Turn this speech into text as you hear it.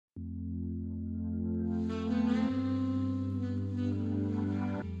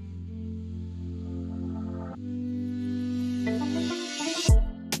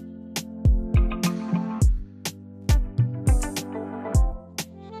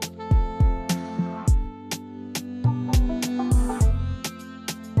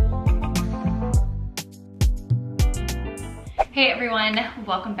Hey everyone,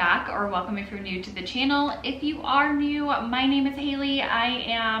 welcome back, or welcome if you're new to the channel. If you are new, my name is Haley. I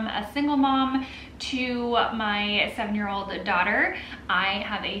am a single mom to my 7-year-old daughter. I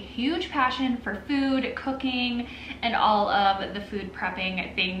have a huge passion for food, cooking, and all of the food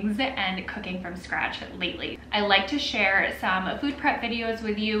prepping things and cooking from scratch lately. I like to share some food prep videos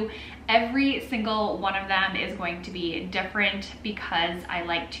with you. Every single one of them is going to be different because I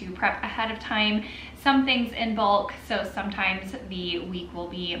like to prep ahead of time. Some things in bulk, so sometimes the week will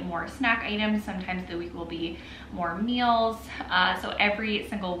be more snack items, sometimes the week will be more meals. So every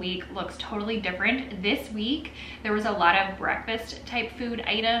single week looks totally different. This week, there was a lot of breakfast type food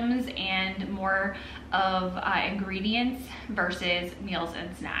items and more of ingredients versus meals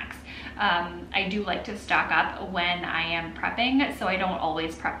and snacks. I do like to stock up when I am prepping, so I don't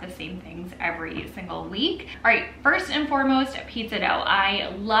always prep the same things every single week. All right, first and foremost, pizza dough.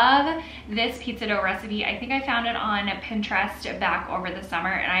 I love this pizza dough recipe. I think I found it on Pinterest back over the summer,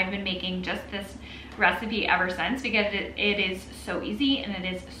 and I've been making just this recipe ever since because it is so easy and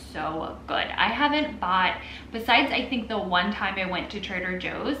it is so good. I haven't bought, besides I think the one time I went to Trader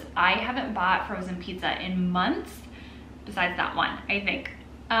Joe's, I haven't bought frozen pizza in months besides that one, I think.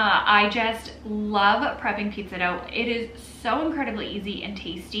 I just love prepping pizza dough. It is so incredibly easy and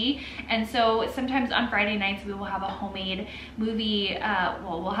tasty. And so sometimes on Friday nights we will have a homemade movie,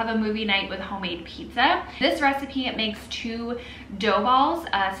 we'll have a movie night with homemade pizza. This recipe, it makes 2 dough balls.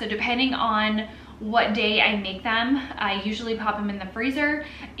 So depending on what day I make them, I usually pop them in the freezer,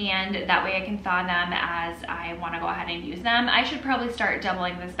 and that way I can thaw them as I want to go ahead and use them. I should probably start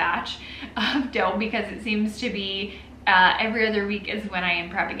doubling this batch of dough because it seems to be every other week is when I am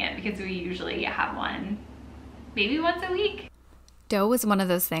prepping it, because we usually have one maybe once a week. Dough was one of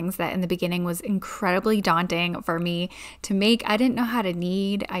those things that in the beginning was incredibly daunting for me to make. I didn't know how to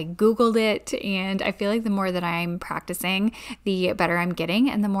knead. I Googled it, and I feel like the more that I'm practicing, the better I'm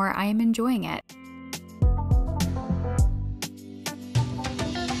getting and the more I am enjoying it.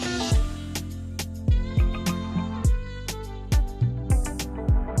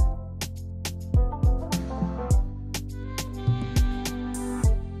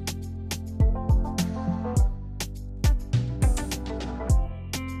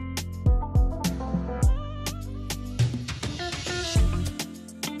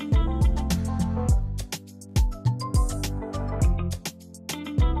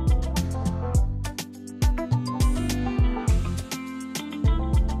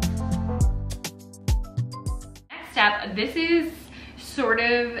 This is sort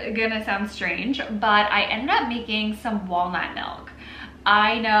of gonna sound strange, but I ended up making some walnut milk.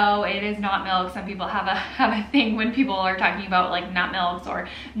 I know it is not milk. Some people have a thing when people are talking about like nut milks or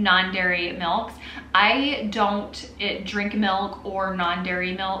non-dairy milks. I don't drink milk or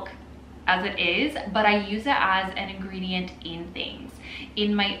non-dairy milk as it is, but I use it as an ingredient in things,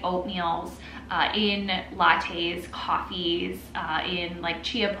 in my oatmeals, in lattes, coffees, in like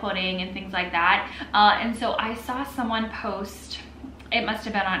chia pudding and things like that. And so I saw someone post, it must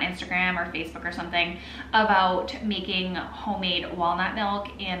have been on Instagram or Facebook or something, about making homemade walnut milk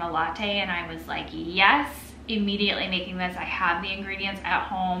in a latte, and I was like, yes, immediately making this. I have the ingredients at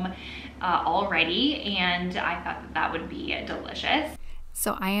home already, and I thought that would be delicious.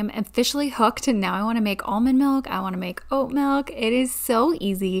 So I am officially hooked, and now I want to make almond milk. I want to make oat milk. It is so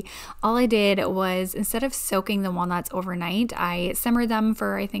easy. All I did was, instead of soaking the walnuts overnight, I simmered them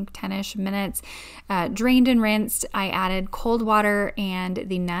for I think 10-ish minutes, drained and rinsed. I added cold water and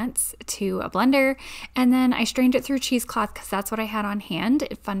the nuts to a blender, and then I strained it through cheesecloth because that's what I had on hand.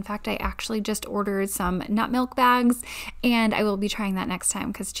 Fun fact, I actually just ordered some nut milk bags, and I will be trying that next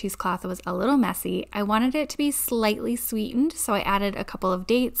time because cheesecloth was a little messy. I wanted it to be slightly sweetened, so I added a couple of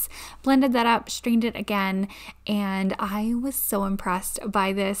dates, blended that up, strained it again, and I was so impressed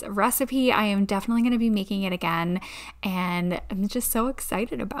by this recipe. I am definitely going to be making it again, and I'm just so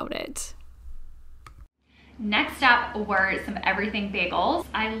excited about it. Next up were some everything bagels.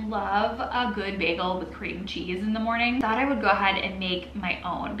 I love a good bagel with cream cheese in the morning. Thought I would go ahead and make my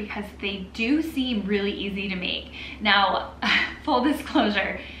own because they do seem really easy to make. Now, full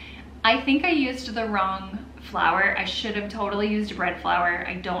disclosure, I think I used the wrong flour. I should have totally used bread flour.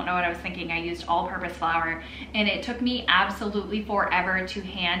 I don't know what I was thinking. I used all-purpose flour, and it took me absolutely forever to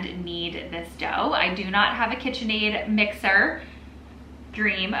hand knead this dough. I do not have a KitchenAid mixer.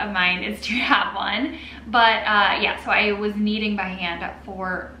 Dream of mine is to have one, but yeah, so I was kneading by hand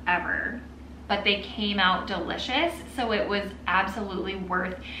forever, but they came out delicious, so it was absolutely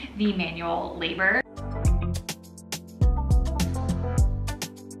worth the manual labor.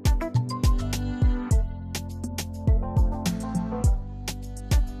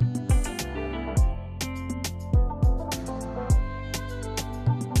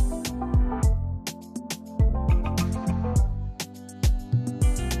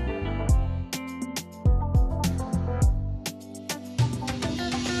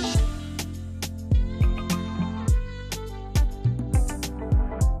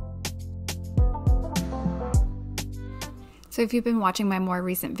 So if you've been watching my more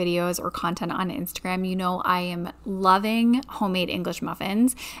recent videos or content on Instagram, you know I am loving homemade English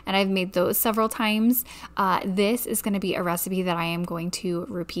muffins, and I've made those several times. This is going to be a recipe that I am going to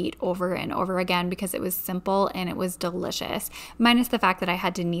repeat over and over again because it was simple and it was delicious. Minus the fact that I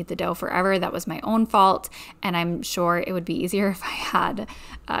had to knead the dough forever. That was my own fault, and I'm sure it would be easier if I had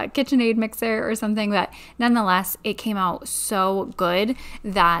a KitchenAid mixer or something, but nonetheless, it came out so good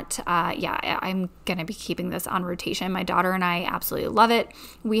that yeah, I'm going to be keeping this on rotation. My daughter and I absolutely love it.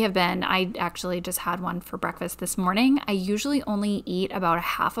 I actually just had one for breakfast this morning. I usually only eat about a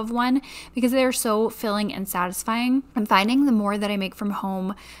half of one because they're so filling and satisfying. I'm finding the more that I make from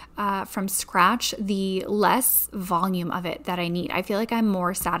home, from scratch, the less volume of it that I need. I feel like I'm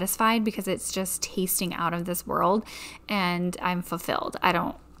more satisfied because it's just tasting out of this world and I'm fulfilled. I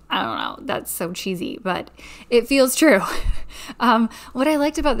don't know, that's so cheesy, but it feels true. What I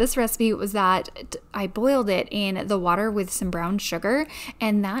liked about this recipe was that I boiled it in the water with some brown sugar,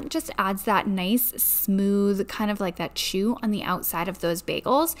 and that just adds that nice, smooth, kind of like that chew on the outside of those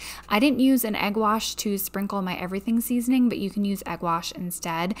bagels. I didn't use an egg wash to sprinkle my everything seasoning, but you can use egg wash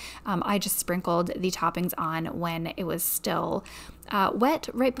instead. I just sprinkled the toppings on when it was still wet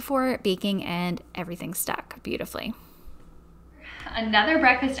right before baking, and everything stuck beautifully. Another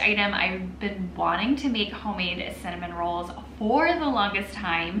breakfast item, I've been wanting to make homemade cinnamon rolls for the longest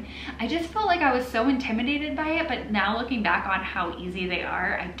time. I just felt like I was so intimidated by it, but now looking back on how easy they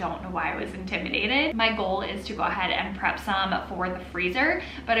are, I don't know why I was intimidated. My goal is to go ahead and prep some for the freezer,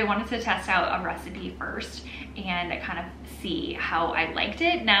 but I wanted to test out a recipe first and kind of see how I liked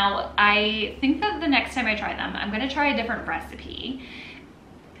it. Now, I think that the next time I try them, I'm gonna try a different recipe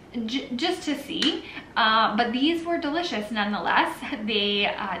just to see, but these were delicious nonetheless. They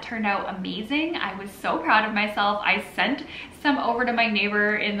turned out amazing. I was so proud of myself. I sent some over to my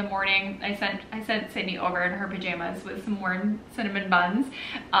neighbor in the morning. I sent Sydney over in her pajamas with some more cinnamon buns,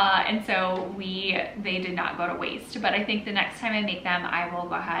 and so they did not go to waste. But I think the next time I make them, I will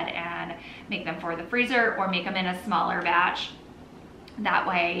go ahead and make them for the freezer or make them in a smaller batch. That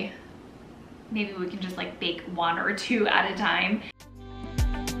way maybe we can just like bake one or two at a time.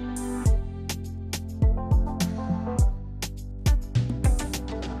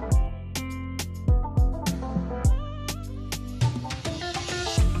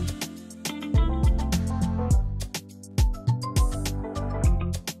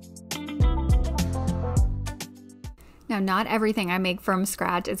 Now, not everything I make from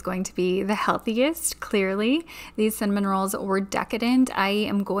scratch is going to be the healthiest, clearly. These cinnamon rolls were decadent. I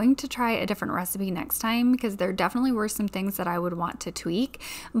am going to try a different recipe next time because there definitely were some things that I would want to tweak,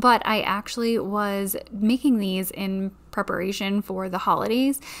 but I actually was making these in preparation for the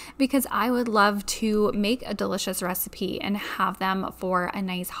holidays because I would love to make a delicious recipe and have them for a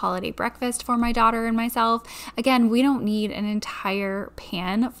nice holiday breakfast for my daughter and myself. Again, we don't need an entire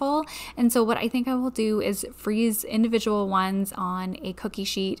pan full, and so what I think I will do is freeze individual ones on a cookie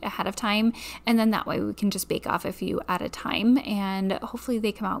sheet ahead of time, and then that way we can just bake off a few at a time and hopefully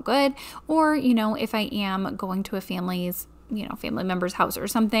they come out good. Or, you know, if I am going to a family member's house or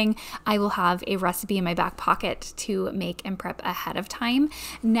something, I will have a recipe in my back pocket to make and prep ahead of time.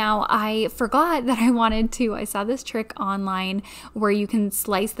 Now, I forgot that I saw this trick online where you can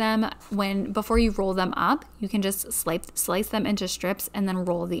slice them before you roll them up, you can just slice them into strips and then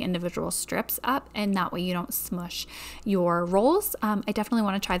roll the individual strips up, and that way you don't smush your rolls. I definitely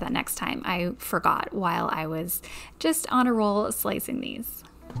want to try that next time. I forgot while I was just on a roll slicing these.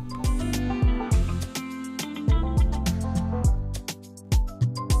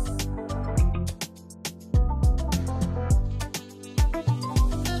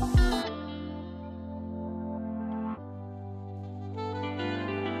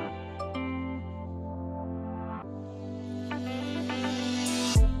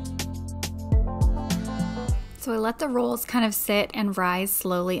 So I let the rolls kind of sit and rise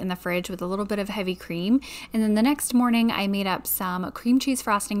slowly in the fridge with a little bit of heavy cream. And then the next morning I made up some cream cheese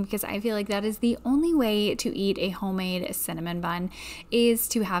frosting because I feel like that is the only way to eat a homemade cinnamon bun, is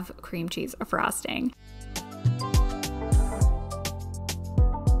to have cream cheese frosting.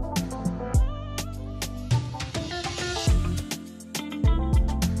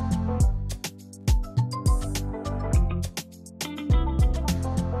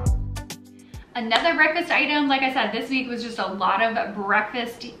 Another breakfast item, like I said, this week was just a lot of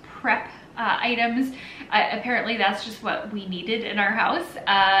breakfast prep items. Apparently that's just what we needed in our house.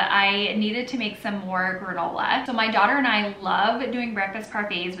 I needed to make some more granola. So my daughter and I love doing breakfast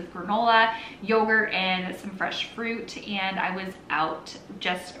parfaits with granola, yogurt, and some fresh fruit. And I was out,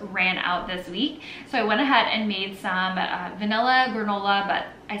 just ran out this week. So I went ahead and made some vanilla granola, but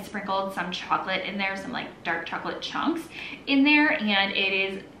I sprinkled some chocolate in there, some like dark chocolate chunks in there, and it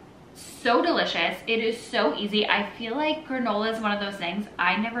is so delicious. It is so easy. I feel like granola is one of those things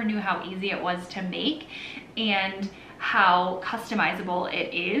I never knew how easy it was to make and how customizable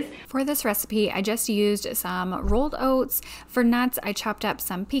it is. For this recipe, I just used some rolled oats. For nuts, I chopped up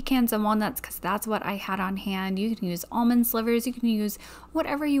some pecans and walnuts because that's what I had on hand. You can use almond slivers, you can use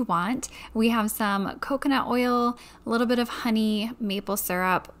whatever you want. We have some coconut oil, a little bit of honey, maple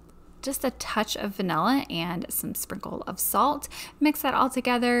syrup, just a touch of vanilla, and some sprinkle of salt. Mix that all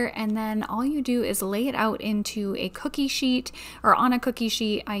together, and then all you do is lay it out into a cookie sheet, or on a cookie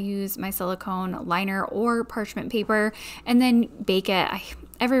sheet. I use my silicone liner or parchment paper, and then bake it.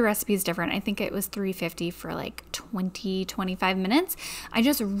 Every recipe is different. I think it was 350 for like 20-25 minutes. I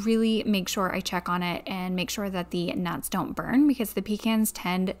just really make sure I check on it and make sure that the nuts don't burn, because the pecans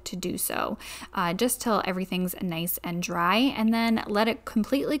tend to do so, just till everything's nice and dry, and then let it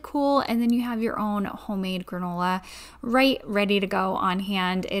completely cool, and then you have your own homemade granola ready to go on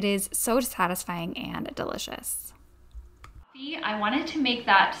hand. It is so satisfying and delicious. I wanted to make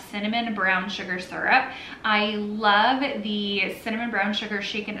that cinnamon brown sugar syrup. I love the cinnamon brown sugar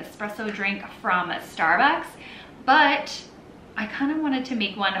shaken espresso drink from Starbucks, but I kind of wanted to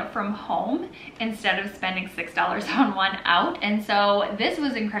make one from home instead of spending $6 on one out. And so this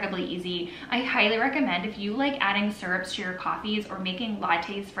was incredibly easy. I highly recommend, if you like adding syrups to your coffees or making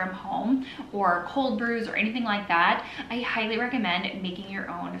lattes from home or cold brews or anything like that, I highly recommend making your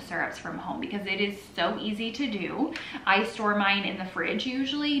own syrups from home because it is so easy to do. I store mine in the fridge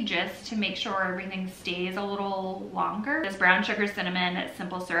usually just to make sure everything stays a little longer. This brown sugar cinnamon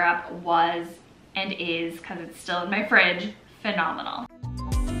simple syrup was and is, because it's still in my fridge, phenomenal.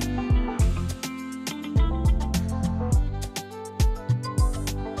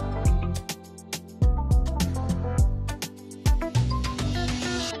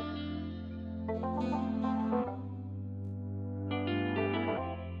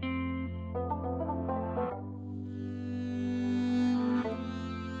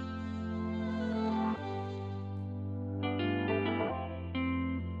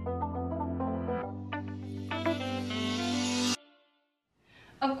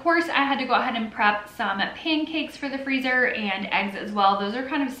 Of course, I had to go ahead and prep some pancakes for the freezer and eggs as well. Those are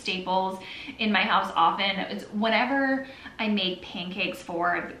kind of staples in my house often. It's whenever I make pancakes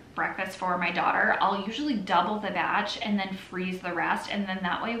for breakfast for my daughter, I'll usually double the batch and then freeze the rest. And then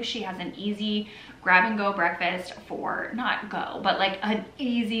that way she has an easy grab and go breakfast for, not go, but like an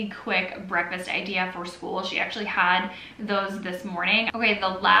easy, quick breakfast idea for school. She actually had those this morning. Okay, the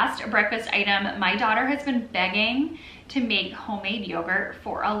last breakfast item, my daughter has been begging to make homemade yogurt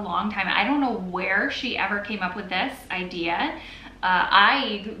for a long time. I don't know where she ever came up with this idea.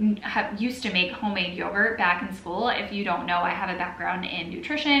 I used to make homemade yogurt back in school. If you don't know, I have a background in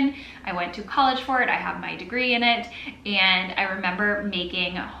nutrition. I went to college for it. I have my degree in it. And I remember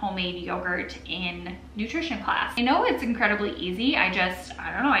making homemade yogurt in nutrition class. I know it's incredibly easy. I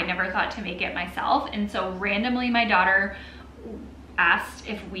don't know, I never thought to make it myself. And so randomly my daughter asked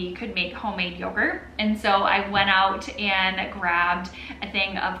if we could make homemade yogurt, and so I went out and grabbed a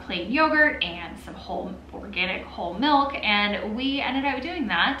thing of plain yogurt and some organic whole milk, and we ended up doing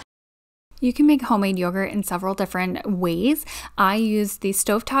that. You can make homemade yogurt in several different ways. I used the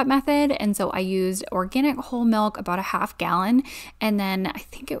stovetop method, and so I used organic whole milk, about a half gallon, and then I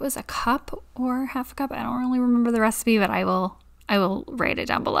think it was a cup or half a cup. I don't really remember the recipe, but I will write it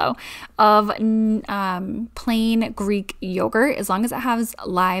down below, of plain Greek yogurt. As long as it has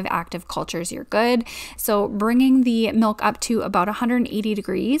live active cultures, you're good. So bringing the milk up to about 180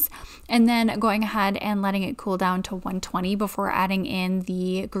 degrees and then going ahead and letting it cool down to 120 before adding in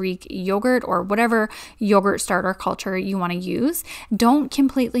the Greek yogurt or whatever yogurt starter culture you want to use. Don't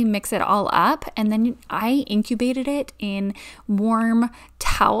completely mix it all up. And then I incubated it in warm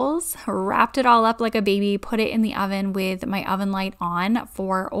towels, wrapped it all up like a baby, put it in the oven with my oven light on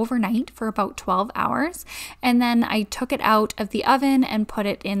for overnight for about 12 hours. And then I took it out of the oven and put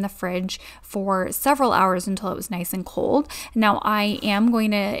it in the fridge for several hours until it was nice and cold. Now I am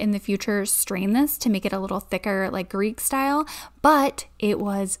going to in the future strain this to make it a little thicker, like Greek style, but it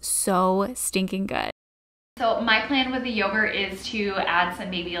was so stinking good. So my plan with the yogurt is to add some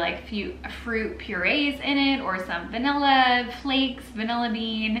maybe like few fruit purees in it, or some vanilla flakes, vanilla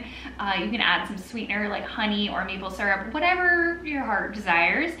bean. You can add some sweetener like honey or maple syrup, whatever your heart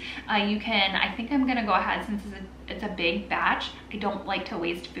desires. You can, I think I'm gonna go ahead, since it's a big batch, I don't like to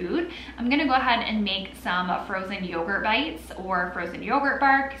waste food. I'm gonna go ahead and make some frozen yogurt bites or frozen yogurt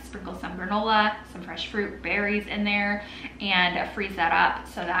bark, sprinkle some granola, some fresh fruit, berries in there, and freeze that up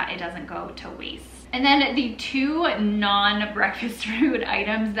so that it doesn't go to waste. And then the two non-breakfast food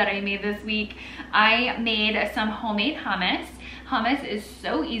items that I made this week, I made some homemade hummus. Hummus is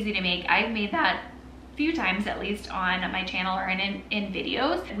so easy to make. I've made that a few times at least on my channel or in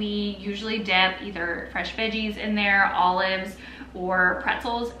videos. We usually dip either fresh veggies in there, olives, or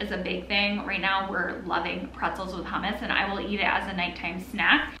pretzels is a big thing. Right now we're loving pretzels with hummus, and I will eat it as a nighttime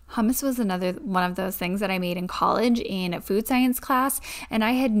snack. Hummus was another one of those things that I made in college in a food science class, and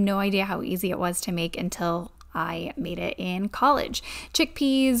I had no idea how easy it was to make until I made it in college.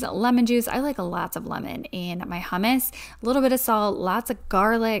 Chickpeas, lemon juice. I like lots of lemon in my hummus. A little bit of salt, lots of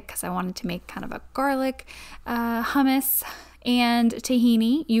garlic, because I wanted to make kind of a garlic hummus. And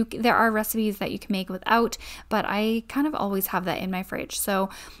tahini. There are recipes that you can make without, but I kind of always have that in my fridge. So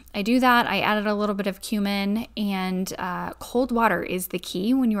I do that. I added a little bit of cumin, and cold water is the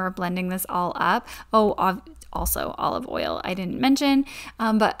key when you are blending this all up. Oh, also olive oil I didn't mention,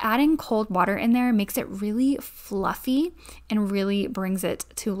 but adding cold water in there makes it really fluffy and really brings it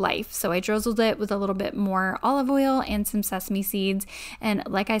to life. So I drizzled it with a little bit more olive oil and some sesame seeds, and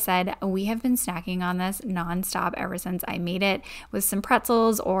like I said, we have been snacking on this nonstop ever since I made it, with some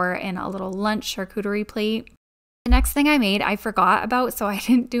pretzels or in a little lunch charcuterie plate. The next thing I made, I forgot about, so I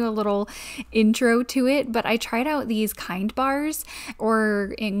didn't do a little intro to it, but I tried out these kind bars,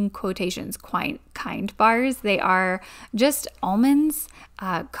 or in quotations, kind bars. They are just almonds,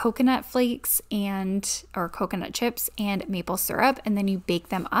 coconut flakes, or coconut chips, and maple syrup, and then you bake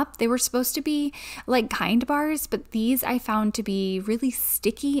them up. They were supposed to be like kind bars, but these I found to be really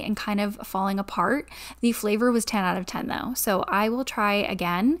sticky and kind of falling apart. The flavor was 10 out of 10 though, so I will try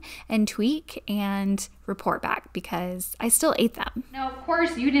again and tweak and report back, because I still ate them. Now, of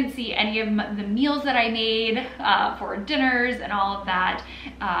course, you didn't see any of the meals that I made for dinners and all of that,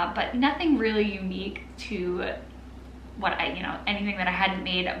 but nothing really unique to what anything that I hadn't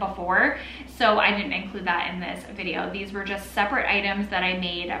made before. So I didn't include that in this video. These were just separate items that I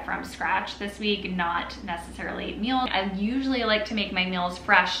made from scratch this week, not necessarily meals. I usually like to make my meals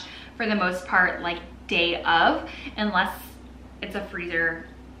fresh for the most part, like day of, unless it's a freezer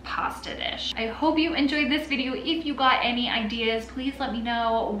pasta dish. I hope you enjoyed this video. If you got any ideas, please let me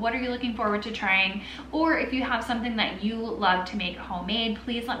know. What are you looking forward to trying? Or if you have something that you love to make homemade,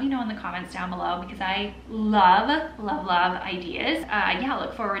 please let me know in the comments down below, because I love ideas. Yeah,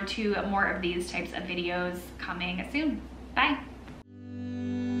 look forward to more of these types of videos coming soon. Bye.